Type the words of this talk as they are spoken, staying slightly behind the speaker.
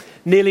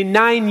Nearly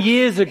 9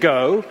 years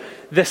ago,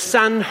 the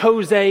San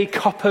Jose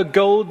copper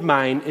gold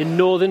mine in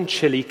northern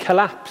Chile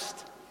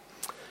collapsed,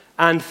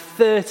 and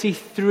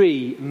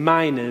 33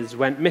 miners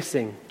went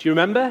missing. Do you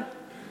remember?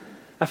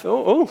 I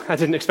thought, I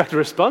didn't expect a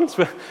response.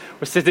 We're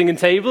sitting in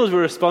tables,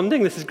 we're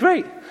responding, this is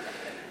great.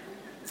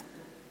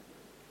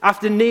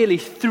 After nearly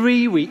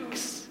 3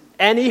 weeks,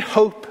 any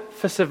hope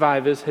for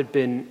survivors had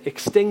been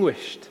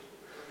extinguished.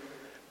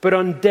 But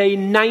on day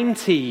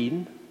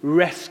 19,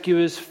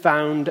 rescuers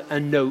found a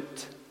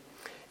note.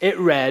 It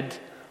read,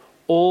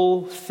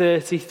 "All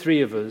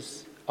 33 of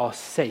us are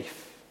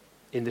safe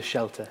in the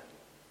shelter."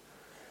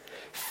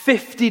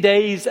 50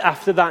 days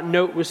after that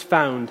note was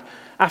found,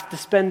 after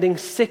spending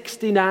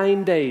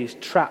 69 days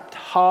trapped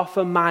half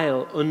a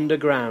mile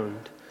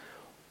underground,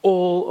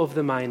 all of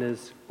the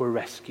miners were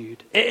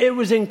rescued. It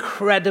was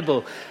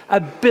incredible.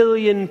 1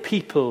 billion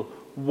people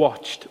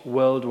watched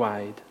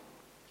worldwide.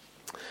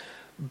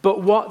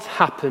 But what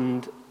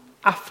happened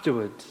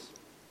afterwards?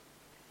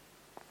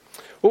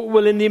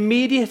 Well, in the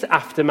immediate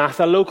aftermath,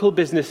 a local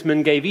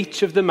businessman gave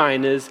each of the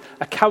miners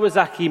a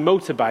Kawasaki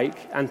motorbike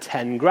and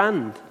 10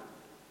 grand.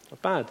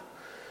 Not bad.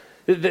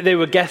 They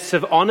were guests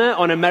of honor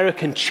on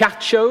American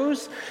chat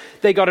shows.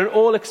 They got an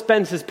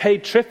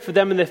all-expenses-paid trip for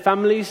them and their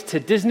families to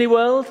Disney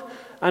World,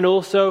 and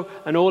also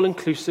an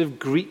all-inclusive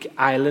Greek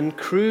island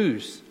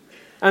cruise.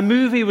 A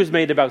movie was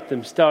made about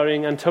them,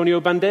 starring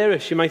Antonio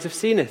Banderas. You might have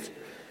seen it.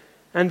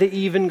 And they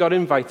even got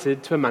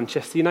invited to a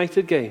Manchester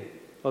United game.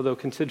 Although,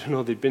 considering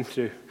all they'd been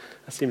through,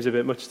 that seems a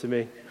bit much to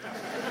me.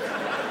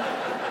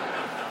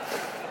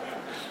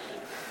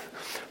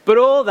 But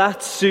all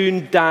that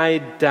soon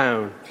died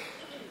down.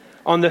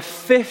 On the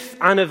 5th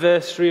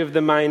anniversary of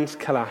the mine's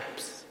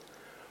collapse,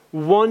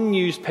 one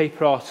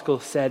newspaper article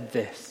said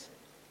this: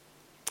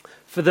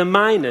 "For the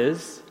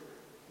miners,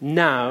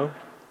 now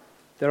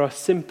there are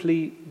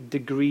simply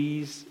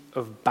degrees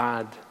of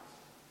bad.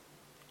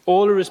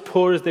 All are as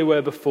poor as they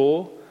were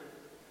before.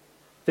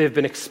 They have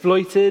been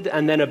exploited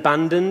and then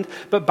abandoned,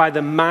 but by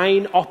the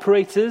mine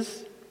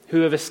operators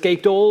who have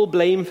escaped all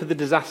blame for the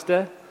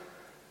disaster,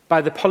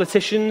 by the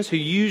politicians who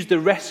used the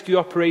rescue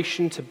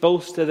operation to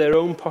bolster their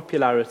own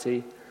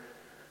popularity,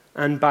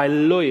 and by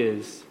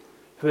lawyers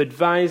who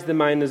advised the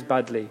miners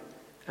badly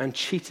and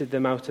cheated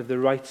them out of the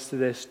rights to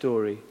their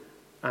story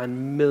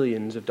and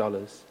millions of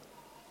dollars."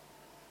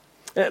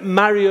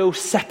 Mario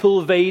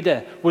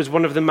Sepulveda was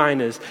one of the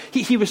miners.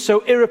 He was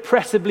so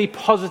irrepressibly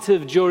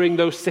positive during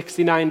those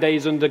 69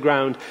 days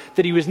underground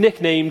that he was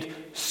nicknamed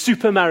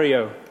Super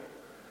Mario.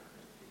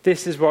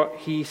 This is what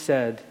he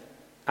said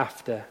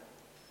after.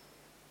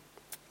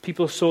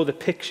 "People saw the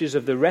pictures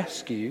of the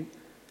rescue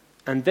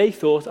and they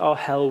thought our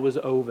hell was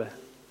over.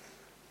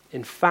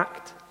 In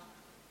fact,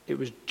 it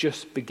was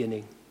just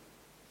beginning."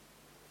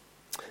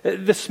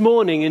 This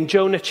morning in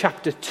Jonah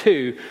chapter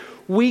 2,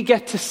 we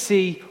get to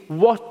see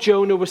what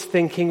Jonah was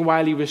thinking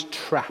while he was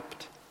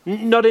trapped.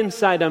 Not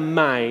inside a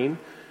mine,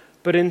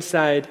 but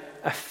inside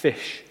a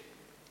fish.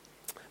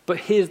 But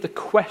here's the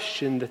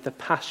question that the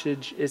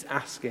passage is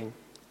asking.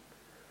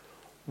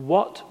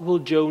 What will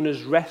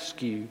Jonah's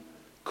rescue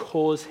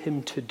cause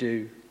him to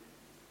do?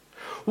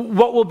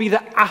 What will be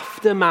the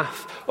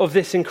aftermath of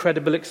this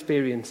incredible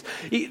experience?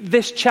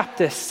 This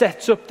chapter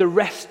sets up the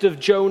rest of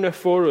Jonah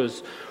for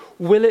us.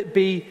 Will it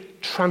be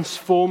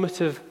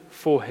transformative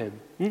for him?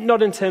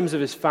 Not in terms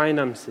of his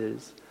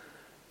finances,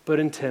 but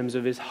in terms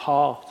of his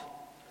heart.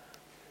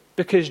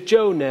 Because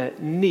Jonah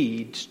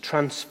needs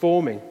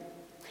transforming.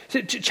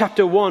 So,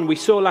 chapter 1, we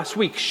saw last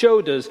week,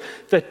 showed us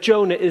that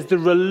Jonah is the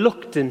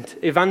reluctant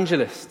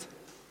evangelist.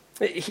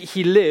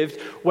 He lived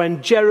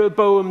when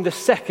Jeroboam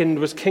II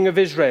was king of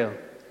Israel.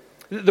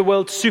 The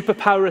world's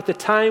superpower at the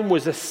time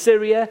was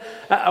Assyria,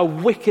 a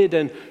wicked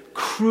and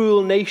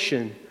cruel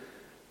nation.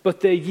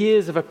 But their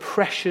years of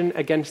oppression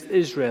against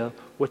Israel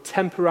were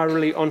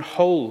temporarily on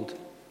hold.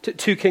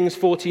 2 Kings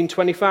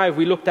 14:25,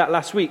 we looked at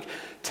last week,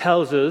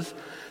 tells us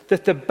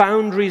that the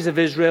boundaries of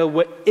Israel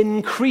were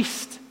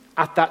increased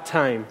at that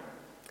time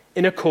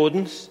in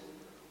accordance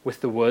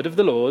with the word of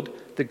the Lord,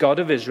 the God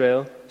of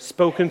Israel,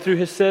 spoken through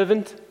his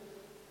servant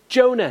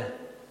Jonah,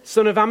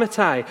 son of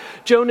Amittai.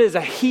 Jonah is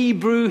a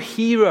Hebrew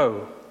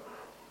hero.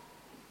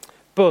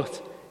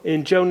 But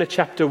in Jonah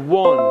chapter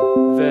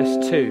 1,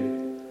 verse 2,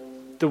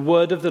 the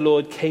word of the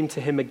Lord came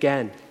to him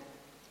again.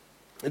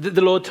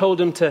 The Lord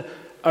told him to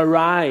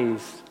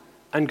arise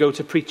and go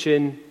to preach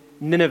in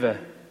Nineveh.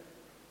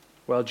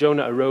 Well,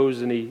 Jonah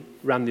arose and he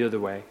ran the other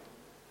way.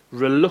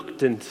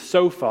 Reluctant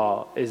so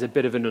far is a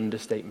bit of an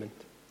understatement.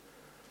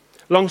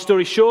 Long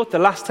story short, the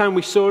last time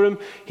we saw him,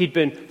 he'd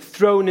been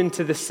thrown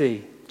into the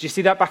sea. Do you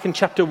see that back in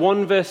chapter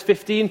 1, verse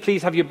 15?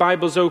 Please have your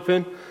Bibles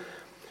open.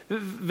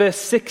 Verse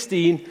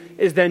 16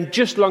 is then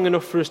just long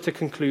enough for us to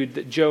conclude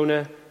that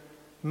Jonah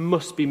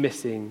must be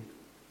missing,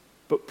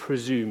 but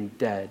presumed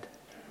dead.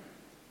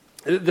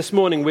 This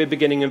morning we're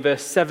beginning in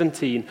verse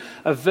 17,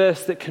 a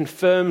verse that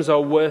confirms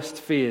our worst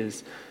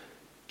fears.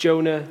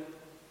 Jonah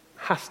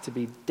has to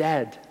be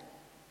dead.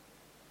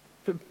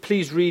 But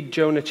please read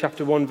Jonah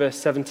chapter 1, verse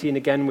 17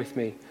 again with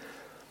me.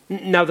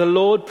 Now the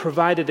Lord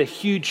provided a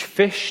huge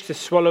fish to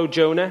swallow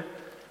Jonah,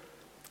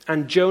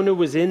 and Jonah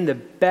was in the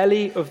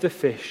belly of the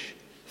fish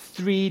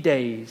 3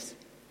 days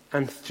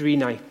and 3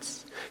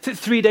 nights.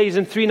 3 days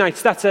and 3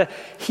 nights, that's a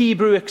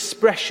Hebrew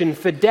expression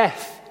for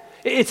death.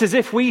 It's as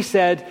if we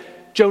said,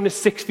 Jonah's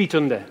 6 feet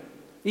under.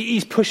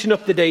 He's pushing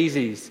up the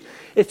daisies.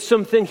 It's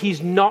something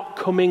he's not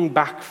coming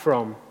back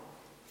from.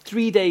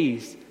 3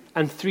 days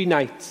and 3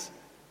 nights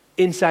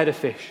inside a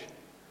fish.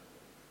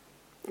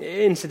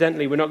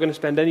 Incidentally, we're not going to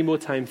spend any more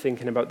time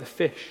thinking about the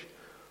fish.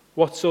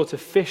 What sort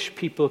of fish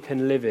people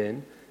can live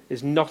in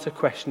is not a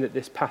question that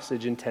this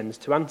passage intends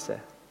to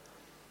answer.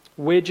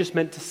 We're just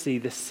meant to see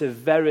the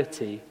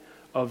severity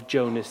of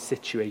Jonah's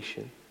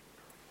situation.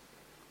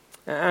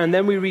 And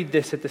then we read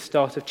this at the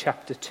start of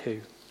chapter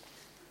 2.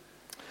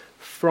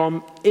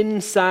 From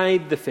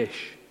inside the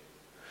fish,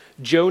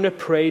 Jonah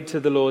prayed to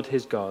the Lord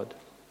his God.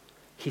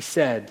 He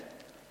said,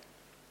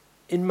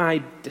 "In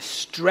my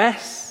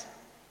distress,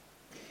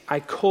 I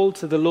called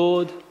to the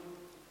Lord,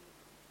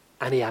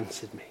 and he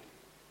answered me.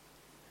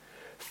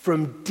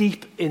 From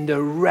deep in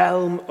the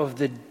realm of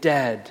the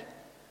dead,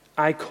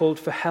 I called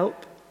for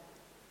help,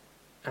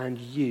 and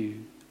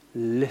you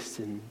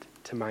listened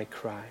to my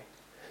cry."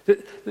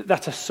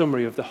 That's a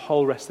summary of the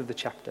whole rest of the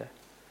chapter.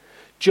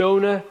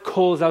 Jonah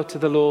calls out to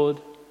the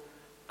Lord,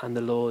 and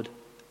the Lord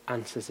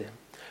answers him.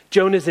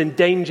 Jonah's in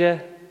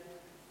danger,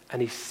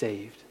 and he's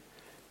saved.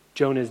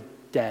 Jonah's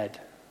dead,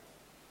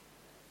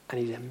 and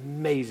he's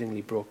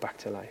amazingly brought back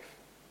to life.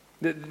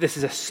 This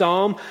is a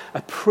psalm,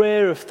 a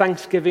prayer of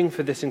thanksgiving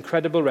for this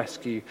incredible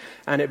rescue,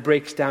 and it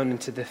breaks down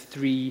into the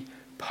 3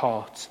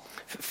 parts.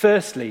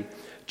 Firstly,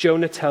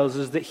 Jonah tells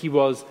us that he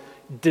was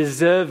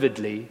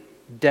deservedly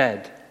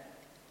dead.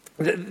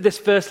 This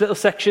first little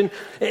section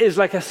is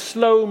like a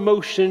slow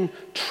motion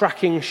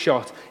tracking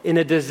shot in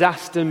a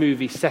disaster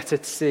movie set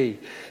at sea.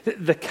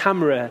 The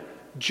camera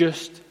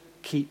just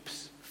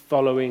keeps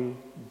following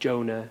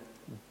Jonah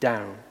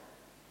down.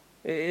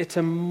 It's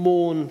a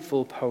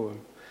mournful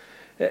poem.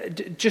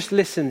 Just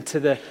listen to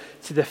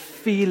the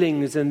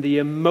feelings and the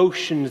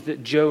emotions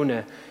that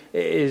Jonah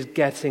is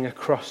getting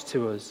across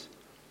to us.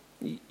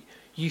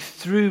 You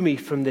threw me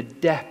from the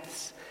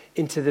depths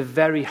into the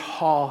very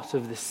heart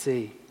of the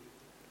sea.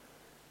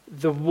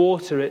 The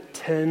water, it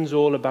turns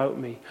all about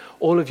me.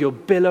 All of your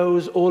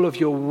billows, all of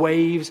your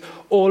waves,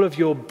 all of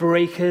your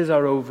breakers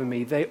are over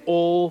me. They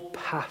all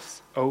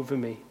pass over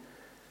me.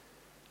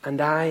 And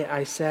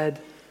I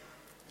said,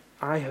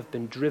 I have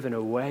been driven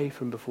away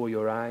from before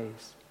your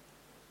eyes.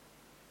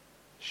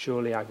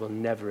 Surely I will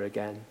never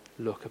again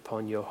look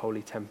upon your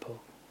holy temple.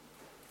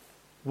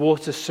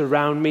 Waters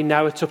surround me,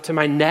 now it's up to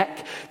my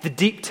neck. The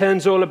deep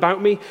turns all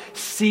about me.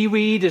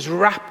 Seaweed is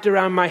wrapped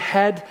around my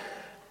head.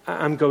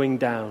 I'm going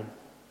down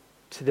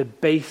to the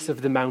base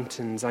of the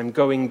mountains. I'm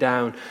going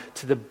down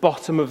to the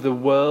bottom of the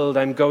world.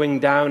 I'm going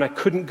down. I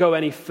couldn't go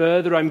any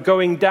further. I'm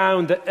going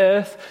down. The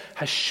earth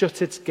has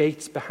shut its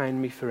gates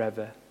behind me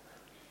forever.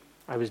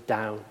 I was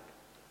down.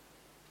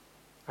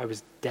 I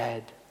was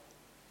dead.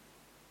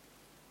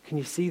 Can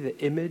you see the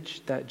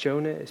image that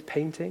Jonah is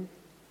painting?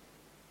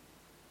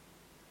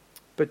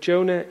 But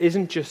Jonah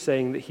isn't just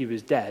saying that he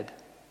was dead.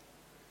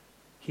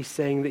 He's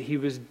saying that he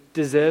was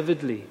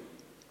deservedly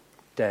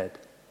dead.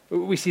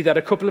 We see that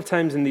a couple of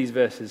times in these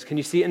verses. Can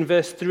you see it in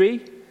verse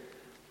 3?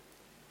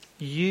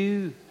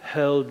 You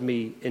hurled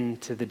me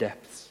into the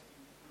depths.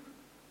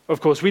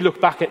 Of course, we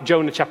look back at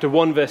Jonah chapter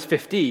 1, verse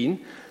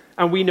 15,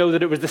 and we know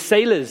that it was the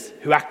sailors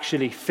who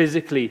actually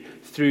physically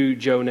threw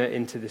Jonah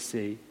into the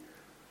sea.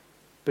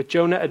 But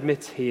Jonah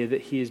admits here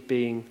that he is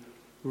being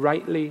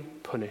rightly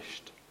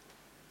punished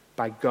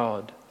by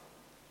God.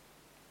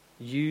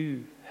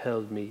 You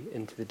hurled me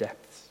into the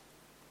depths.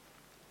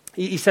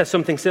 He says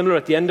something similar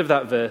at the end of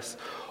that verse.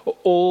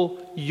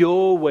 All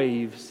your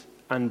waves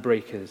and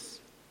breakers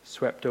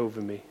swept over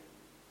me.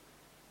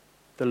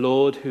 The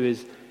Lord, who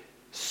is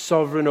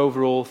sovereign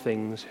over all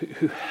things,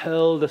 who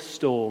hurled a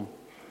storm.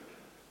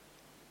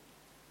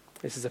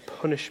 This is a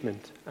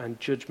punishment and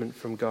judgment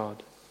from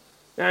God.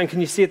 And can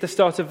you see at the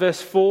start of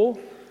verse 4?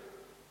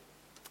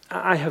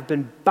 I have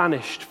been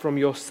banished from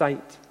your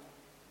sight.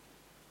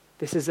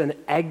 This is an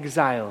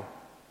exile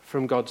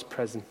from God's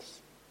presence.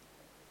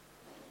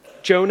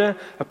 Jonah,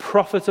 a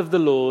prophet of the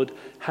Lord,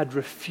 had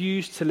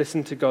refused to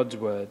listen to God's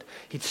word.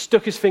 He'd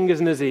stuck his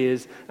fingers in his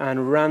ears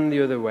and ran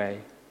the other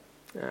way.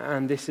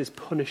 And this is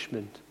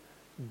punishment,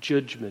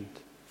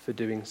 judgment for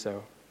doing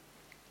so.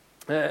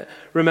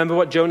 Remember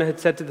what Jonah had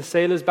said to the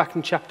sailors back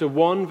in chapter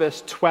 1,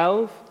 verse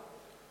 12?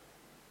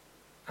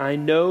 I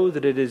know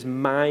that it is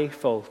my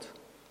fault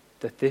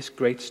that this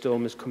great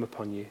storm has come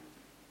upon you.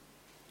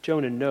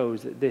 Jonah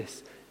knows that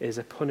this is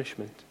a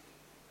punishment.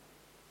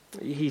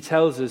 He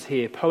tells us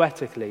here,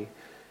 poetically,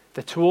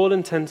 that to all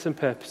intents and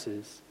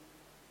purposes,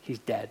 he's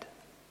dead.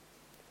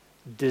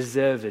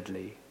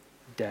 Deservedly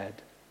dead.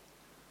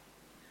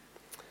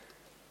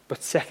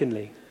 But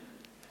secondly,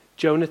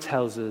 Jonah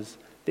tells us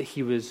that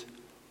he was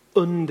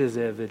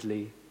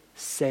undeservedly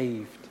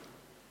saved.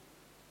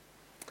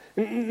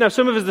 Now,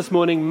 some of us this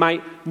morning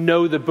might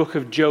know the book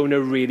of Jonah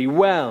really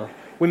well.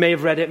 We may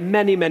have read it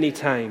many, many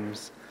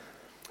times.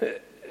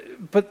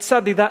 But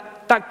sadly,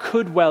 that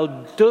could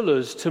well dull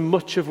us to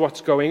much of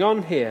what's going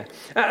on here.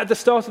 At the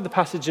start of the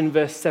passage in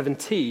verse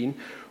 17,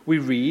 we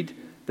read,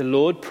 "The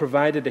Lord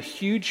provided a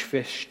huge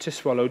fish to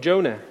swallow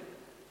Jonah."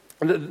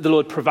 And the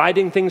Lord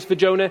providing things for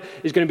Jonah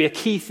is going to be a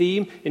key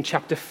theme in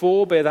chapter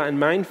 4. Bear that in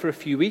mind for a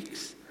few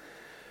weeks.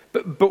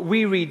 But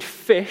we read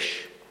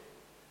fish,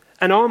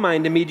 and our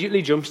mind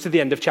immediately jumps to the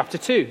end of chapter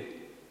 2.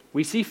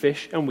 We see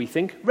fish, and we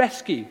think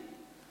rescue.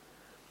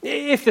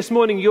 If this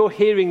morning you're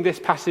hearing this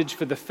passage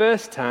for the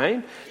first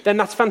time, then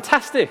that's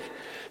fantastic,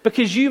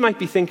 because you might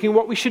be thinking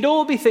what we should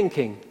all be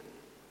thinking.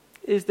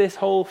 Is this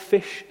whole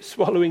fish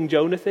swallowing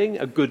Jonah thing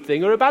a good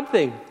thing or a bad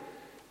thing?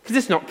 Because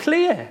it's not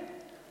clear.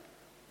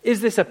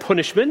 Is this a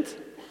punishment?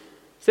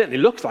 Certainly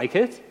looks like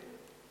it.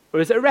 Or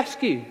is it a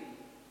rescue?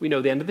 We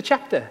know the end of the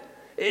chapter.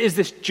 Is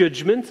this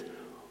judgment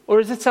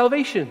or is it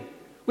salvation?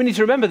 We need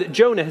to remember that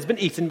Jonah has been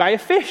eaten by a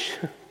fish.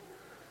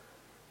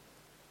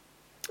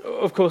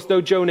 Of course,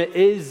 though Jonah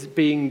is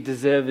being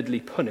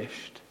deservedly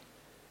punished,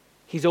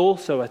 he's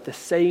also at the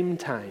same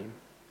time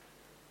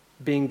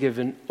being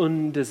given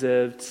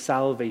undeserved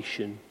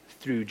salvation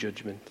through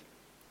judgment.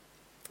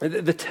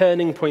 The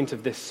turning point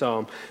of this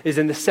psalm is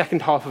in the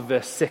second half of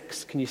verse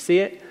 6. Can you see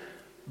it?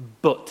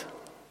 But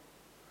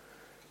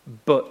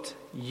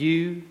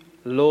you,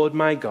 Lord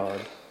my God,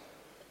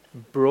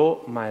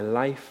 brought my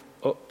life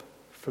up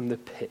from the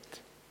pit.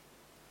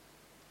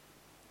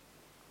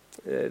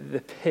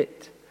 The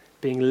pit,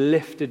 being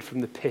lifted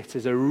from the pit,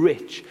 is a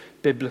rich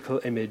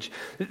biblical image.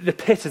 The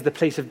pit is the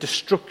place of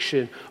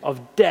destruction,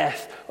 of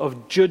death,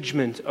 of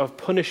judgment, of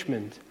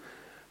punishment.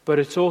 But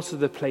it's also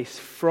the place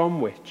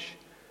from which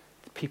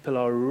people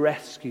are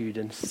rescued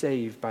and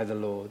saved by the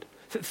Lord.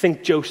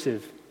 Think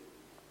Joseph.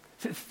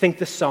 Think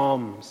the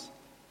Psalms.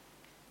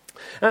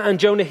 And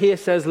Jonah here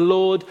says,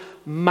 Lord,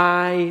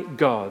 my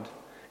God.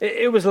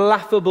 It was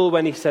laughable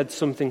when he said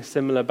something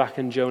similar back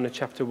in Jonah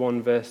chapter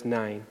 1, verse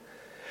 9.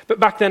 But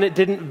back then it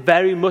didn't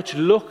very much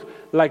look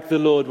like the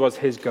Lord was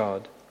his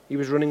God. He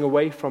was running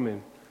away from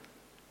him.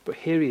 But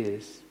here he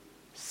is,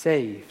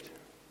 saved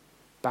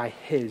by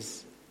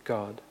his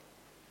God.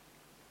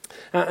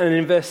 And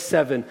in verse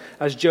 7,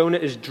 as Jonah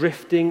is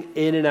drifting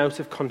in and out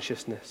of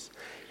consciousness,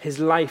 his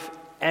life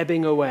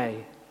ebbing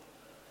away,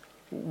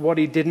 what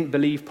he didn't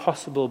believe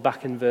possible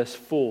back in verse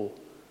 4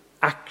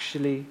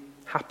 actually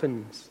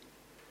happens.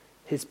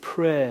 His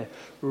prayer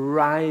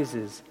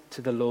rises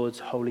to the Lord's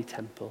holy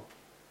temple,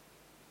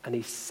 and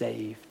he's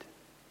saved.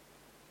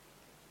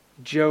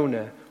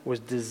 Jonah was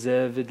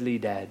deservedly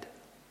dead,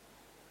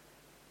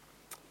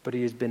 but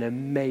he has been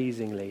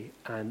amazingly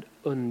and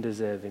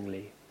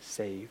undeservingly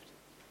saved.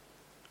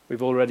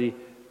 We've already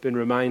been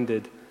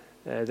reminded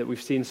that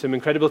we've seen some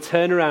incredible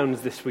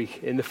turnarounds this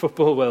week in the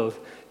football world.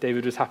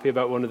 David was happy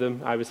about one of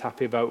them. I was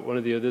happy about one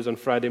of the others. On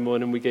Friday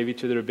morning, we gave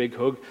each other a big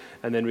hug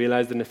and then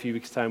realized in a few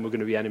weeks' time we're going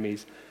to be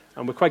enemies.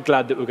 And we're quite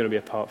glad that we're going to be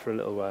apart for a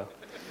little while.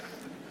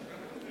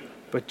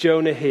 But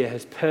Jonah here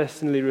has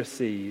personally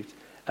received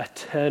a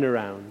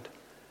turnaround,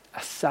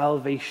 a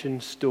salvation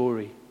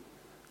story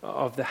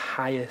of the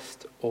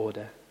highest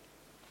order.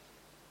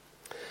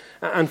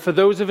 And for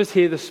those of us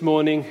here this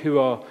morning who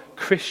are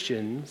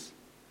Christians,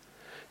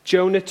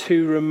 Jonah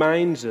 2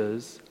 reminds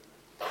us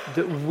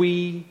that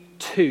we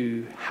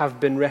too have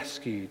been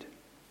rescued,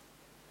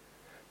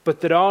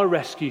 but that our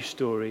rescue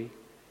story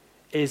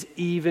is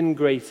even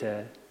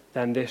greater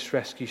than this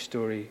rescue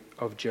story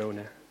of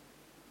Jonah.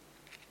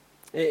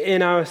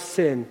 In our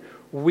sin,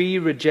 we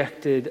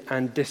rejected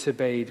and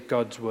disobeyed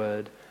God's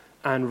word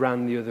and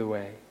ran the other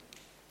way.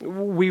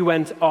 We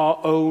went our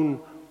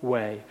own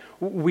way.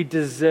 We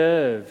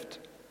deserved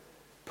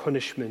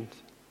punishment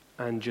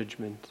and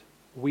judgment.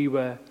 We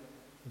were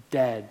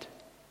dead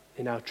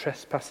in our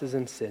trespasses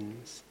and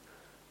sins.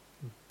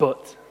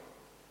 But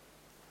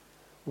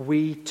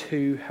we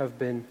too have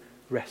been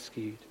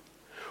rescued.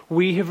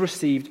 We have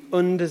received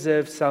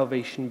undeserved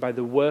salvation by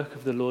the work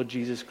of the Lord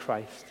Jesus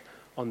Christ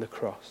on the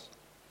cross.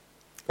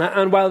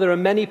 And while there are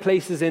many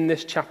places in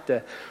this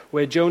chapter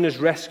where Jonah's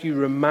rescue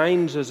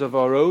reminds us of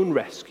our own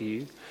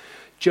rescue,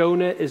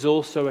 Jonah is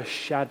also a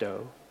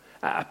shadow,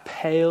 a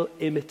pale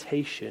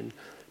imitation,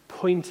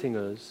 pointing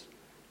us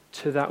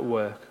to that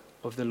work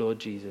of the Lord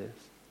Jesus.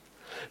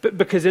 But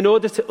because in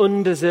order to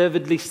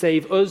undeservedly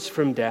save us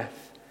from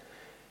death,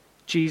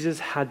 Jesus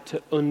had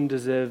to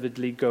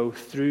undeservedly go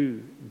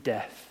through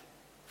death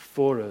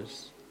for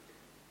us.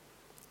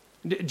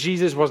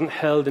 Jesus wasn't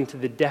hurled into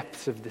the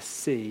depths of the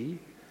sea.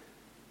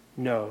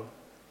 No,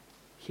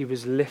 he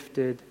was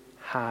lifted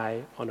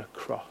high on a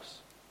cross.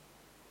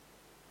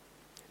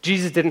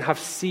 Jesus didn't have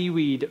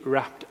seaweed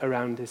wrapped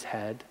around his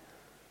head.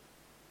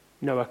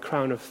 No, a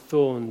crown of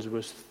thorns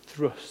was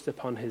thrust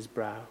upon his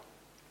brow.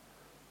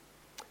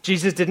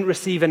 Jesus didn't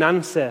receive an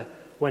answer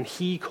when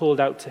he called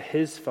out to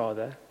his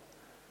Father.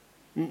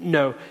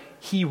 No,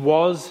 he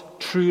was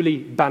truly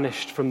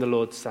banished from the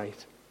Lord's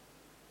sight.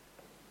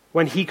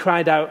 When he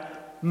cried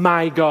out,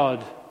 "My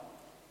God,"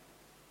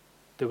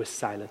 there was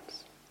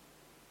silence.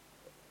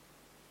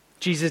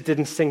 Jesus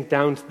didn't sink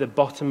down to the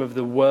bottom of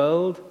the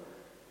world.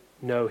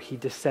 No, he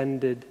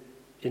descended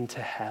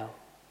into hell.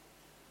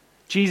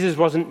 Jesus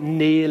wasn't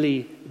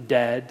nearly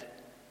dead.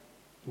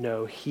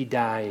 No, he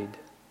died.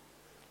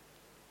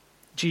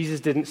 Jesus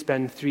didn't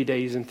spend 3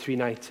 days and 3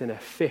 nights in a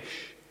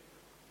fish.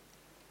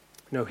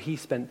 No, he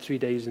spent 3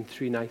 days and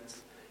 3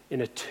 nights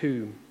in a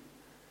tomb.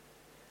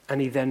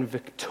 And he then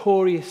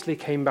victoriously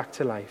came back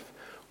to life,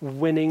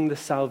 winning the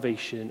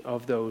salvation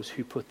of those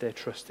who put their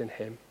trust in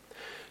him.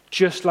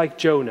 Just like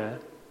Jonah,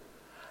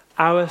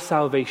 our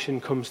salvation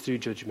comes through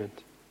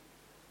judgment.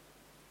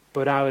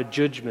 But our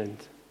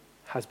judgment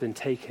has been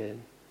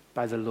taken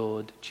by the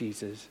Lord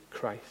Jesus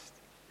Christ.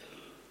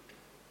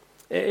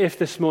 If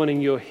this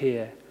morning you're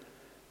here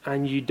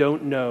and you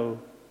don't know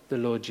the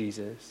Lord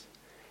Jesus,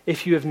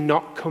 if you have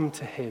not come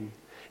to him,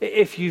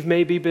 if you've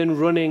maybe been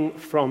running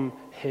from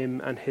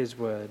him and his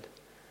word,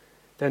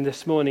 then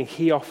this morning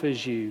he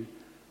offers you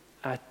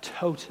a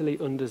totally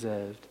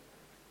undeserved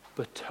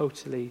but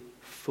totally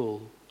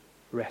full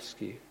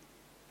rescue.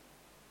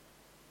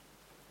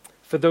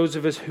 For those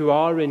of us who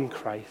are in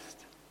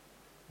Christ,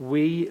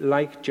 we,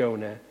 like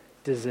Jonah,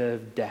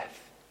 deserve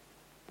death.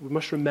 We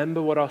must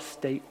remember what our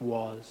state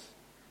was.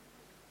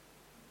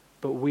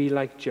 But we,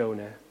 like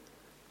Jonah,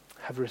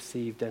 have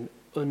received an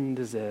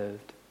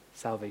undeserved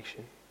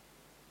salvation.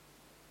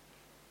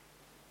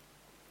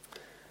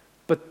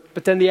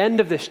 But then the end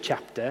of this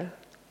chapter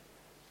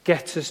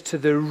gets us to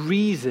the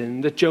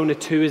reason that Jonah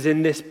 2 is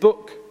in this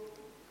book.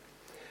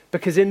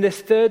 Because in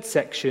this third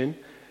section,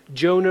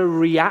 Jonah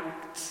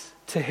reacts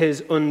to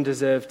his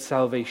undeserved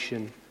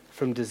salvation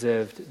from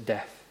deserved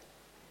death.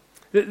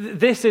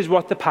 This is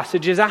what the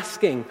passage is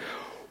asking.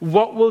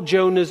 What will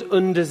Jonah's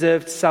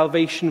undeserved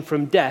salvation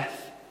from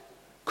death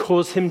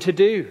cause him to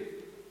do?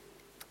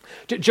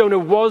 Jonah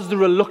was the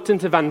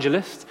reluctant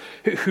evangelist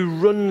who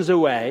runs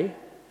away.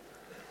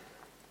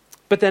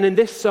 But then in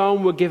this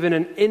psalm, we're given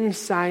an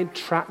inside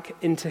track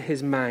into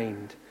his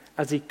mind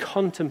as he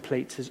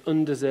contemplates his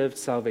undeserved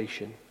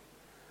salvation.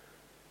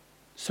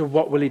 So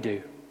what will he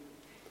do?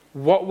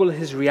 What will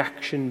his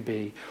reaction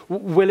be?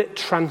 Will it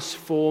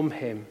transform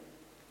him?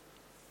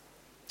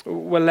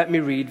 Well, let me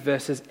read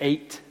verses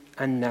 8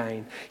 and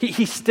 9.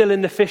 He's still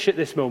in the fish at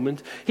this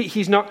moment.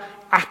 He's not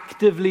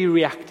actively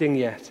reacting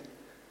yet.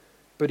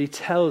 But he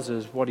tells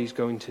us what he's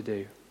going to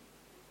do.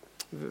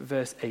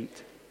 Verse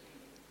 8.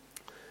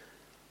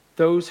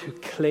 Those who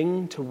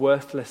cling to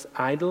worthless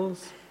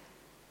idols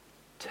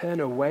turn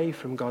away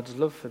from God's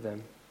love for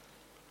them.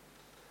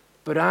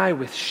 But I,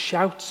 with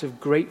shouts of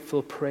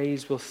grateful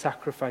praise, will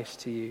sacrifice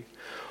to you.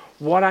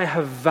 What I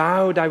have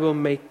vowed I will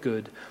make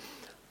good.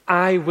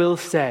 I will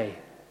say,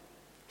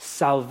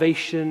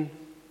 salvation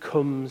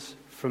comes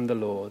from the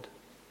Lord.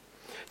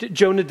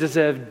 Jonah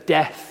deserved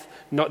death,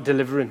 not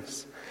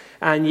deliverance.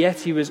 And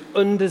yet he was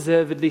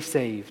undeservedly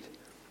saved,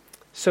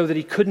 so that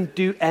he couldn't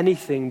do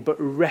anything but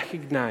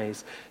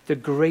recognize the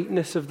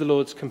greatness of the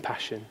Lord's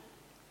compassion,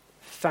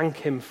 thank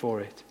him for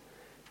it,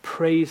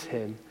 praise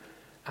him,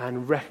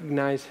 and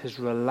recognize his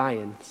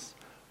reliance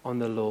on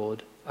the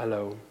Lord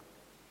alone.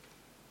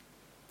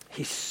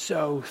 He's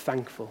so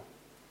thankful.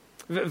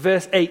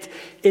 Verse 8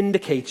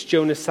 indicates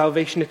Jonah's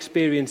salvation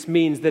experience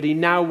means that he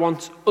now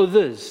wants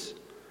others,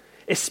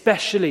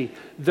 especially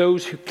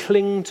those who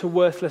cling to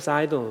worthless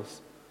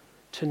idols,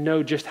 to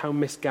know just how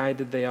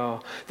misguided they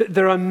are.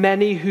 There are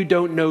many who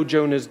don't know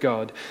Jonah's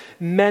God,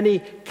 many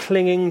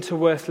clinging to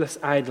worthless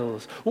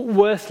idols.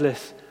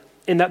 Worthless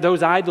in that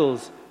those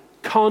idols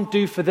can't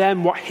do for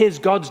them what his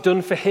God's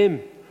done for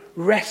him,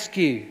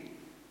 rescue.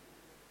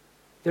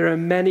 There are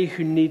many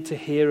who need to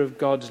hear of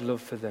God's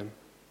love for them.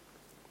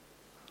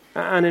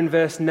 And in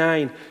verse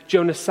 9,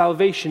 Jonah's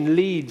salvation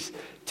leads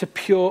to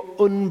pure,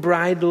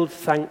 unbridled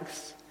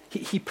thanks.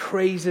 He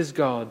praises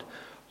God,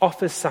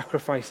 offers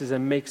sacrifices,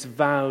 and makes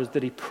vows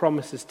that he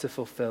promises to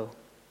fulfill.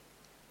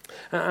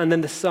 And then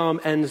the psalm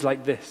ends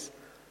like this.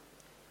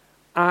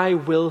 I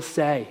will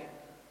say,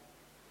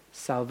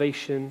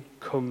 salvation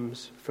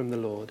comes from the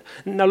Lord.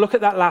 Now look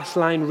at that last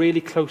line really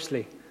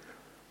closely.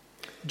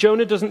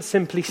 Jonah doesn't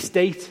simply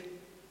state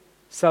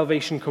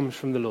salvation comes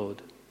from the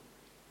Lord.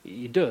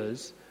 He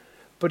does,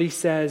 but he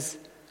says,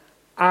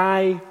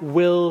 I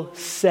will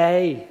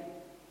say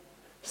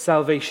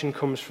salvation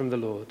comes from the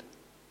Lord.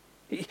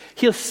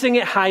 He'll sing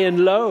it high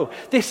and low.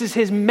 This is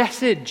his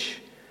message.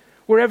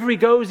 Wherever he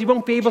goes, he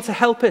won't be able to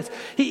help it.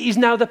 He's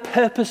now the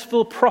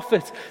purposeful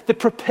prophet, the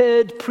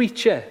prepared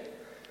preacher.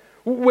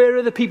 Where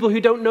are the people who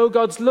don't know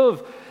God's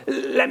love?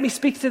 Let me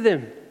speak to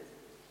them.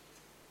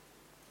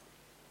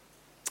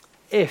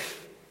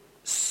 If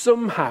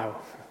somehow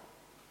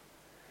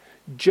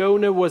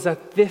Jonah was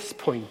at this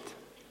point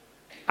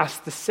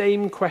asked the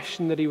same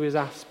question that he was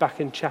asked back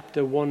in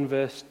chapter 1,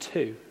 verse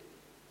 2,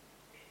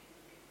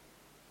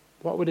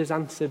 what would his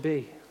answer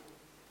be?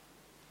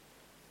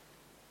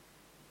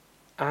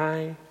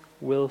 I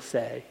will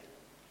say,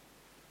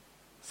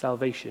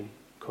 salvation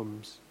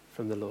comes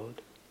from the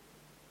Lord.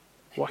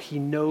 What he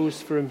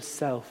knows for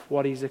himself,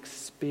 what he's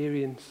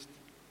experienced,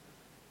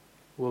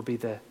 will be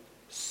the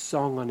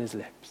song on his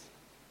lips.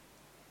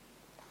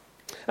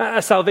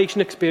 A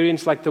salvation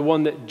experience like the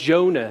one that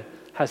Jonah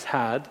has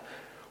had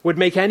would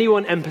make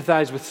anyone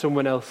empathize with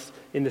someone else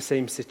in the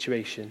same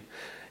situation.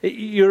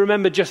 You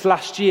remember just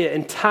last year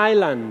in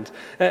Thailand,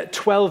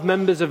 12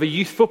 members of a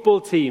youth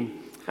football team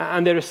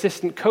and their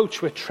assistant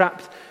coach were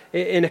trapped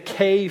in a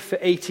cave for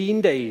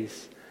 18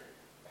 days.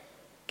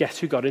 Guess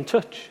who got in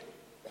touch?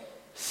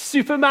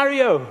 Super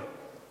Mario.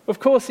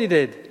 Of course he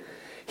did.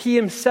 He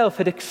himself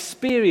had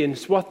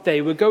experienced what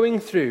they were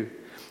going through.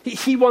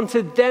 He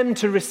wanted them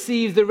to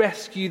receive the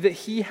rescue that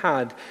he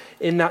had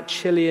in that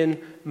Chilean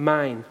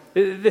mine.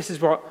 This is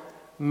what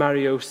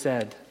Mario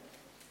said.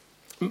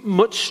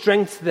 Much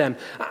strength to them.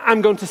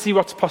 I'm going to see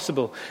what's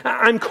possible.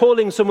 I'm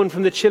calling someone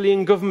from the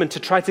Chilean government to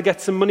try to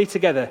get some money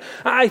together.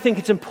 I think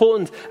it's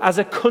important as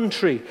a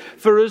country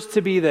for us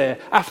to be there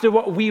after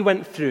what we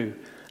went through.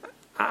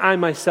 I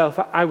myself,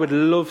 I would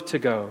love to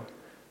go.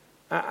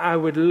 I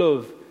would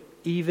love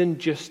even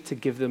just to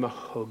give them a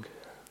hug.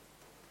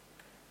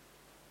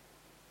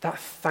 That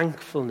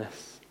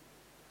thankfulness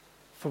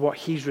for what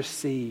he's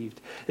received,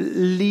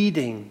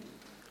 leading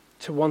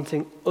to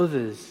wanting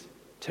others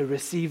to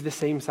receive the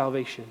same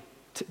salvation,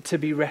 to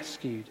be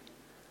rescued.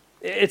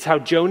 It's how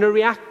Jonah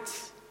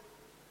reacts.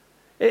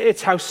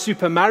 It's how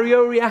Super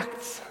Mario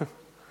reacts.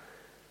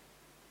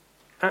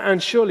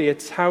 And surely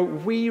it's how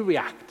we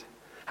react.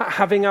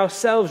 Having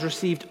ourselves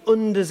received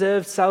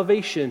undeserved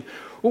salvation,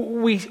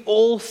 we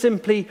all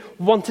simply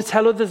want to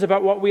tell others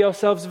about what we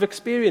ourselves have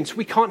experienced.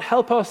 We can't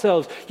help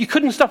ourselves. You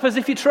couldn't stop us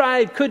if you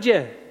tried, could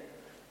you?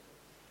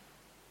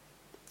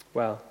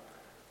 Well,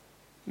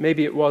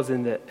 maybe it was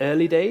in the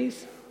early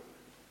days.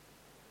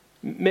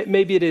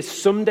 Maybe it is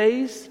some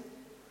days.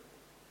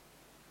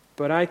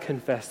 But I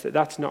confess that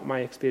that's not my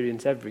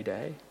experience every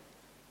day.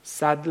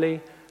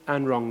 Sadly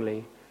and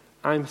wrongly,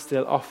 I'm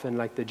still often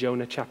like the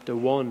Jonah chapter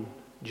 1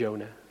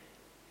 Jonah.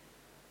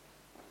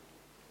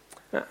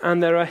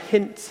 And there are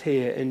hints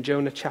here in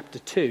Jonah chapter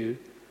 2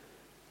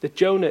 that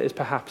Jonah is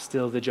perhaps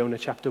still the Jonah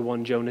chapter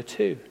 1 Jonah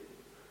 2.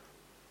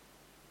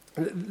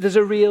 There's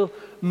a real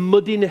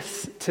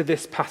muddiness to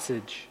this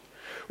passage,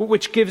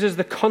 which gives us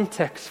the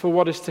context for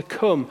what is to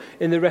come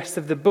in the rest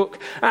of the book.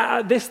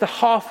 At this, the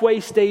halfway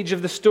stage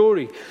of the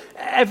story,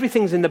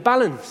 everything's in the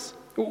balance.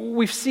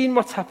 We've seen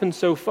what's happened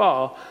so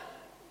far,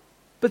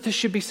 but there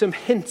should be some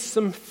hints,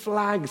 some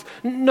flags,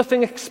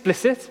 nothing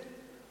explicit,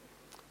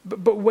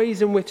 but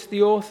ways in which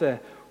the author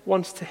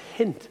wants to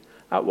hint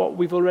at what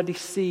we've already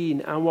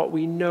seen and what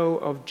we know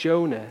of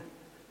Jonah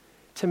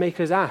to make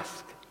us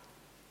ask,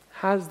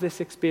 has this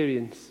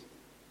experience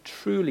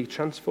truly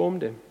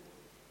transformed him?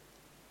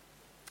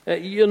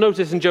 You'll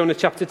notice in Jonah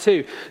chapter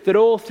 2 that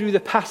all through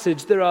the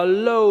passage there are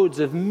loads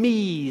of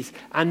me's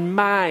and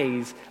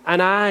my's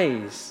and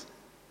I's.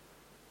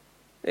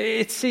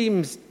 It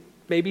seems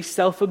maybe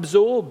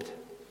self-absorbed.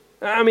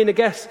 I mean, I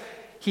guess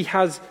he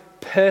has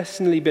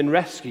personally been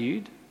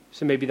rescued,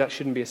 so maybe that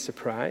shouldn't be a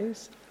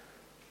surprise.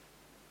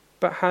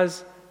 But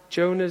has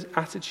Jonah's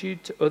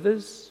attitude to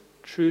others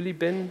truly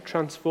been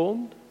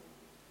transformed?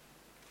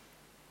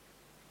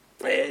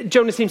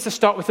 Jonah seems to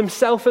start with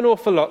himself an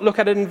awful lot. Look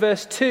at it in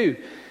verse 2.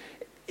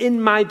 In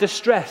my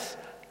distress,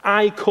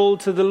 I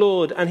called to the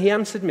Lord, and he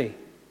answered me.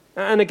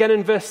 And again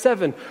in verse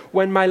 7,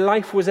 when my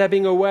life was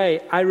ebbing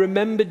away, I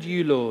remembered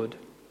you, Lord.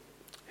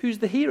 Who's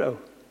the hero?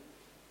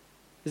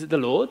 Is it the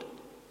Lord?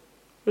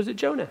 Or is it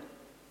Jonah?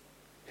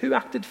 Who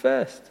acted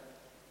first?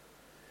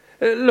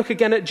 Look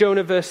again at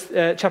Jonah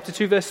chapter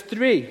 2, verse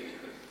 3.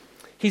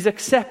 He's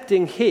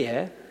accepting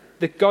here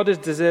that God is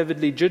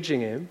deservedly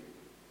judging him,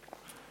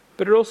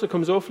 but it also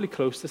comes awfully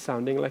close to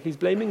sounding like he's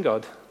blaming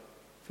God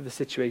for the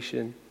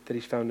situation that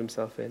he's found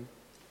himself in.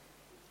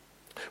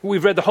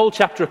 We've read the whole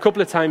chapter a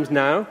couple of times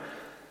now.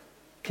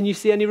 Can you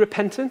see any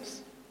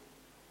repentance?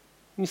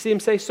 Can you see him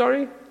say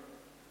sorry?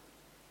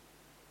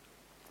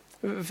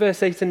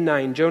 Verse 8 and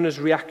 9, Jonah's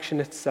reaction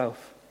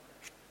itself.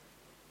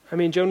 I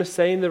mean, Jonah's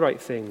saying the right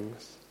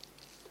things.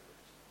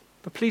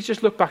 But please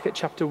just look back at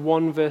chapter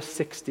 1, verse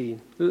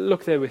 16.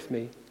 Look there with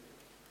me.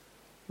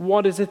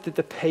 What is it that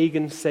the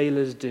pagan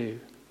sailors do?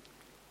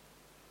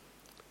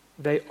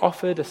 They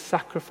offered a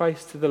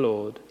sacrifice to the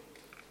Lord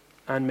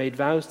and made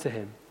vows to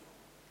him.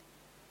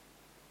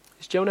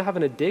 Is Jonah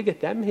having a dig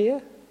at them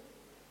here?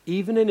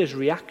 Even in his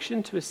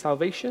reaction to his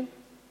salvation?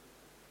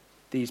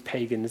 These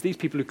pagans, these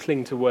people who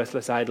cling to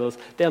worthless idols,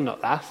 they'll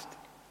not last.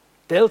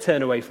 They'll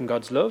turn away from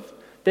God's love.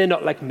 They're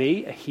not like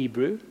me, a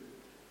Hebrew.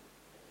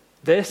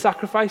 Their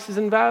sacrifices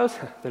and vows,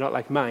 they're not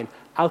like mine.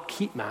 I'll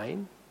keep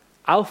mine.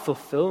 I'll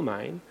fulfill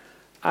mine.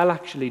 I'll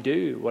actually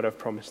do what I've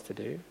promised to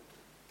do.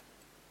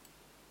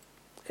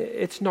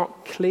 It's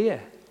not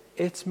clear.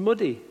 It's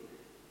muddy.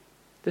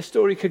 The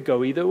story could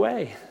go either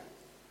way.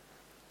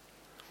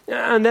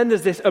 And then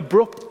there's this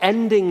abrupt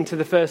ending to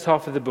the first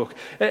half of the book.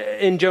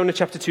 In Jonah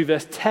chapter 2,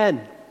 verse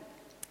 10.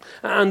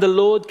 And the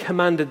Lord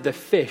commanded the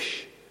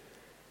fish,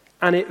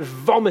 and it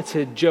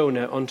vomited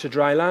Jonah onto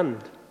dry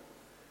land.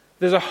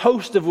 There's a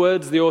host of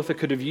words the author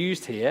could have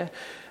used here.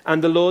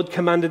 And the Lord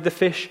commanded the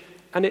fish,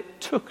 and it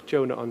took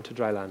Jonah onto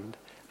dry land.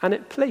 and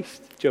it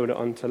placed Jonah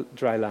onto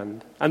dry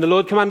land. And the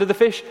Lord commanded the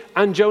fish,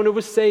 and Jonah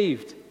was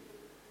saved.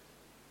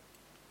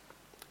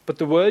 But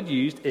the word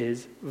used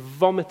is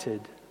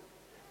vomited,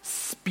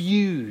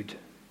 spewed.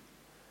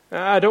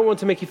 I don't want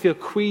to make you feel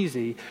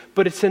queasy,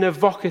 but it's an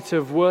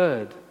evocative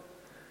word.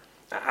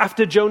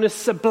 After Jonah's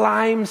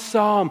sublime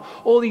psalm,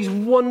 all these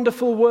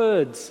wonderful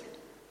words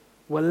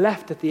were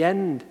left at the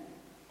end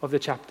of the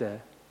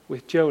chapter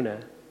with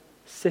Jonah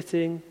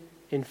sitting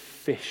in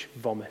fish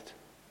vomit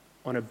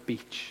on a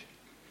beach.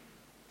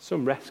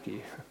 Some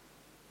rescue.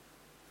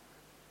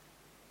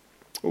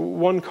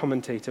 One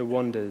commentator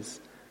wonders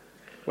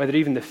whether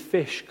even the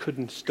fish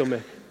couldn't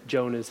stomach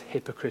Jonah's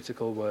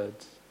hypocritical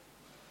words.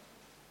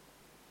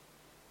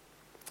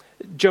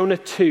 Jonah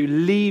 2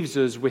 leaves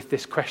us with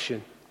this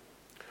question.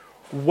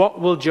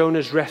 What will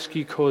Jonah's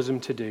rescue cause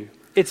him to do?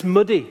 It's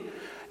muddy.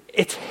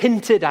 It's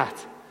hinted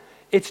at.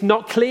 It's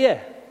not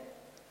clear.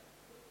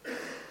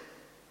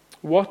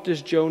 What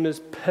does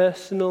Jonah's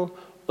personal,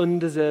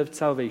 undeserved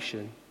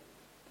salvation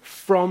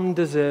from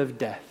deserved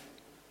death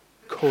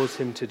cause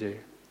him to do?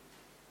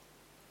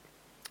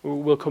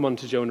 We'll come on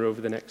to Jonah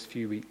over the next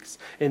few weeks.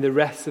 In the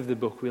rest of the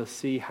book, we'll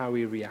see how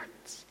he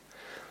reacts.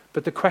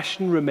 But the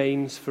question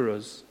remains for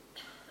us.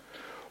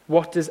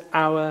 What does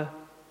our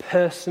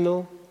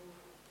personal,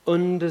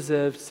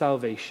 undeserved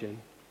salvation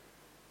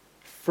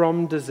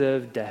from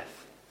deserved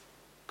death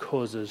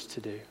cause us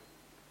to do?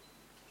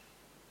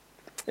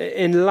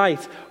 In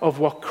light of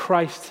what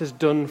Christ has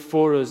done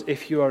for us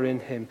if you are in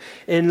him,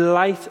 in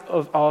light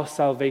of our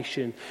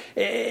salvation,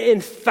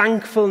 in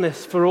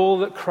thankfulness for all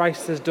that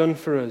Christ has done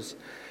for us,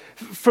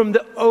 from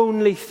the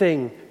only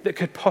thing that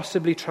could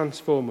possibly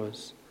transform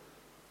us,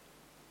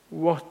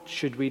 what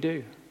should we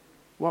do?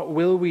 What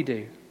will we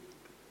do?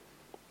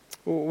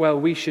 Well,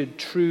 we should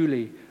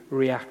truly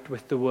react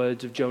with the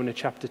words of Jonah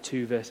chapter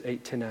 2, verse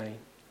 8 to 9.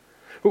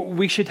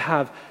 We should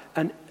have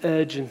an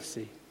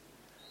urgency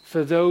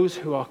for those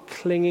who are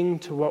clinging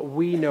to what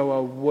we know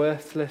are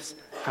worthless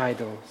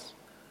idols,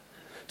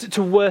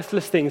 to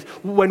worthless things,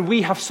 when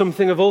we have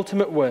something of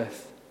ultimate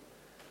worth.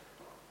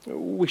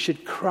 We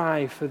should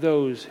cry for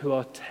those who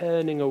are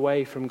turning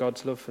away from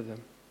God's love for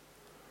them.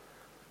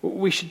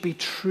 We should be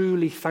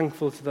truly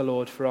thankful to the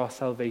Lord for our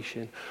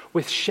salvation,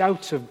 with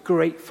shouts of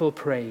grateful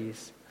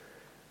praise.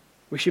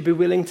 We should be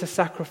willing to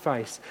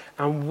sacrifice,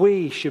 and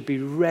we should be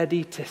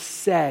ready to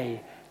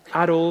say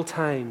at all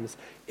times,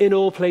 in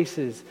all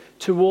places,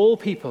 to all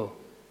people,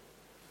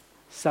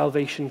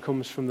 salvation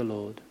comes from the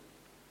Lord.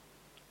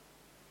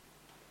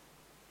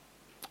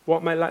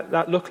 What might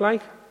that look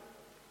like?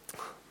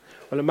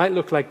 Well, it might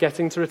look like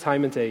getting to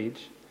retirement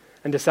age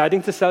and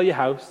deciding to sell your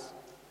house,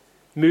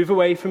 move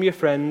away from your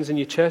friends and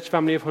your church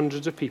family of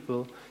hundreds of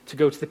people to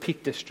go to the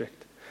Peak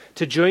District,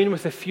 to join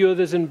with a few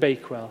others in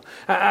Bakewell,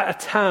 a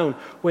town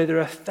where there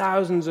are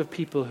thousands of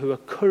people who are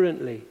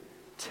currently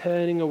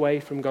turning away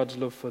from God's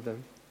love for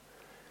them.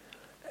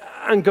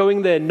 And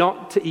going there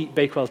not to eat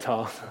Bakewell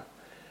tart,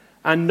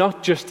 and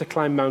not just to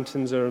climb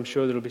mountains, or I'm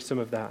sure there will be some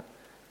of that,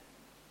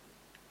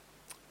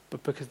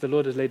 but because the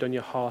Lord has laid on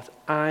your heart,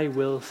 I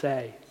will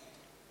say,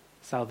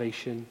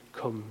 salvation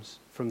comes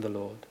from the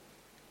Lord.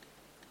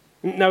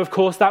 Now, of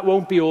course, that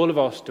won't be all of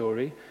our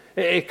story.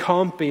 It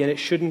can't be, and it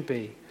shouldn't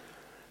be.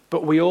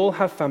 But we all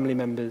have family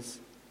members.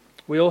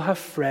 We all have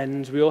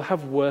friends. We all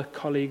have work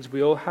colleagues.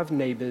 We all have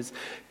neighbors,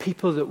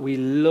 people that we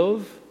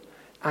love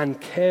and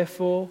care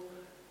for,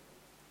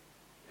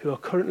 who are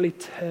currently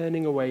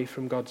turning away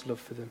from God's love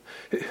for them,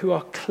 who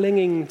are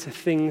clinging to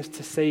things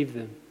to save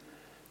them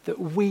that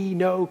we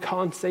know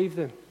can't save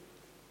them.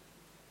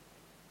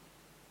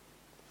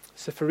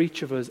 So for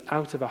each of us,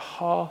 out of a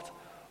heart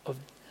of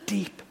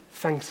deep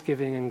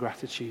thanksgiving and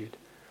gratitude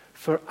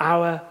for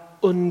our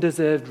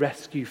undeserved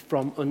rescue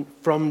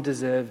from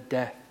deserved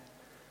death,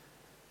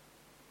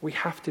 we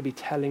have to be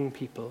telling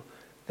people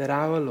that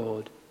our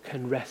Lord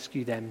can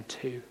rescue them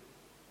too,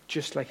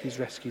 just like he's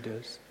rescued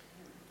us.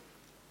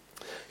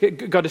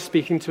 God is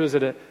speaking to us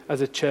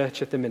as a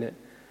church at the minute.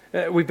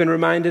 We've been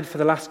reminded for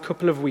the last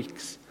couple of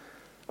weeks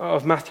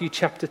of Matthew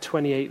chapter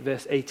 28,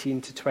 verse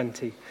 18 to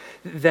 20.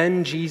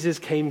 Then Jesus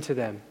came to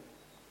them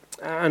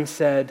and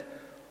said,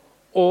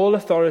 "All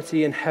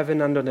authority in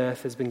heaven and on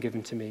earth has been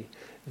given to me.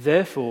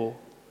 Therefore,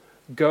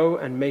 go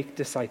and make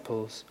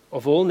disciples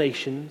of all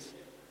nations,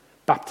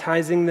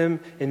 baptizing them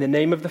in the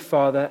name of the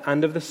Father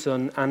and of the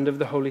Son and of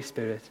the Holy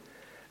Spirit,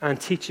 and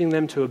teaching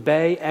them to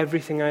obey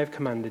everything I have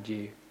commanded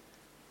you.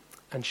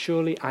 And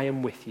surely I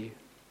am with you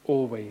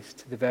always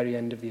to the very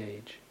end of the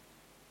age."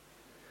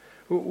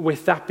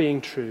 With that being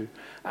true,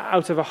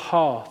 out of a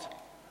heart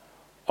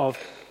of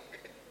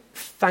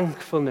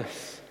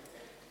thankfulness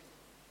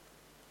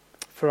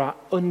for our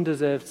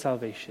undeserved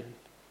salvation,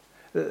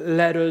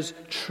 let us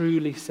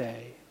truly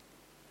say,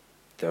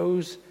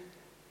 those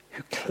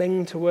who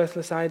cling to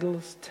worthless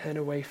idols turn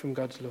away from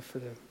God's love for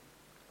them.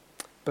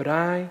 But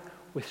I,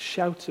 with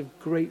shouts of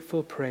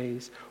grateful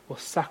praise, will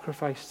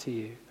sacrifice to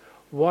you.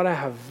 What I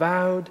have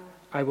vowed,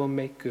 I will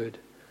make good.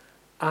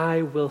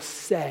 I will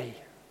say,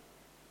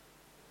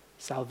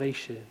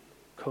 salvation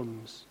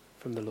comes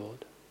from the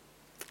Lord.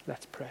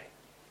 Let's pray.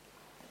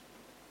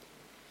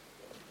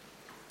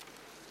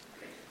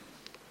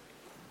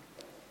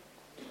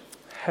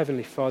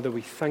 Heavenly Father,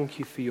 we thank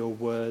you for your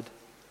word.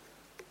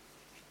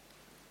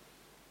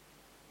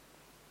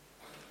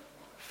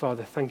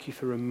 Father, thank you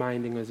for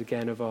reminding us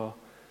again of our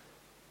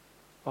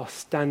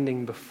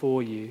standing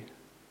before you,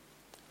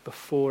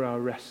 before our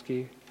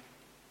rescue,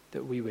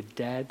 that we were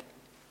dead.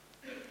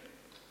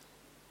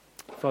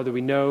 Father,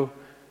 we know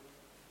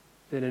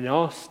that in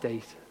our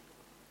state,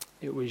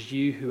 it was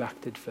you who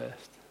acted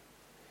first.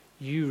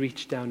 You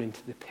reached down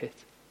into the pit.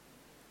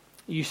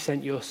 You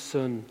sent your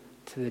Son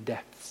to the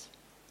depths.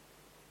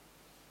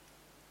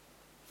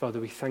 Father,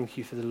 we thank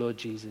you for the Lord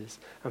Jesus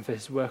and for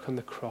his work on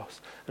the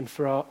cross and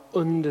for our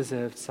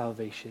undeserved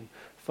salvation.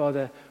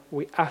 Father,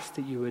 we ask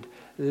that you would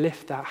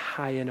lift that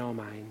high in our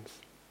minds.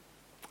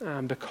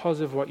 And because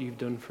of what you've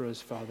done for us,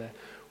 Father,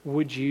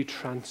 would you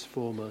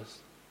transform us?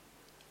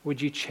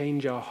 Would you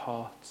change our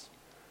hearts?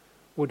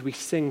 Would we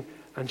sing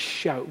and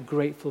shout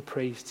grateful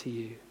praise to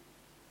you?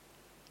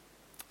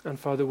 And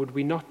Father, would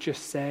we not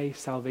just say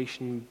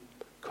salvation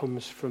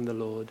comes from the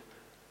Lord,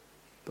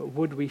 but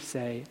would we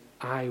say,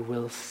 I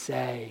will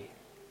say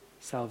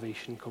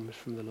salvation comes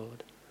from the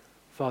Lord?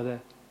 Father,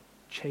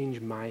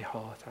 change my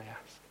heart, I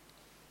ask.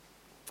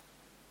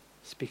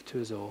 Speak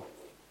to us all.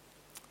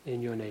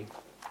 In your name,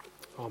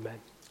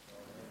 amen.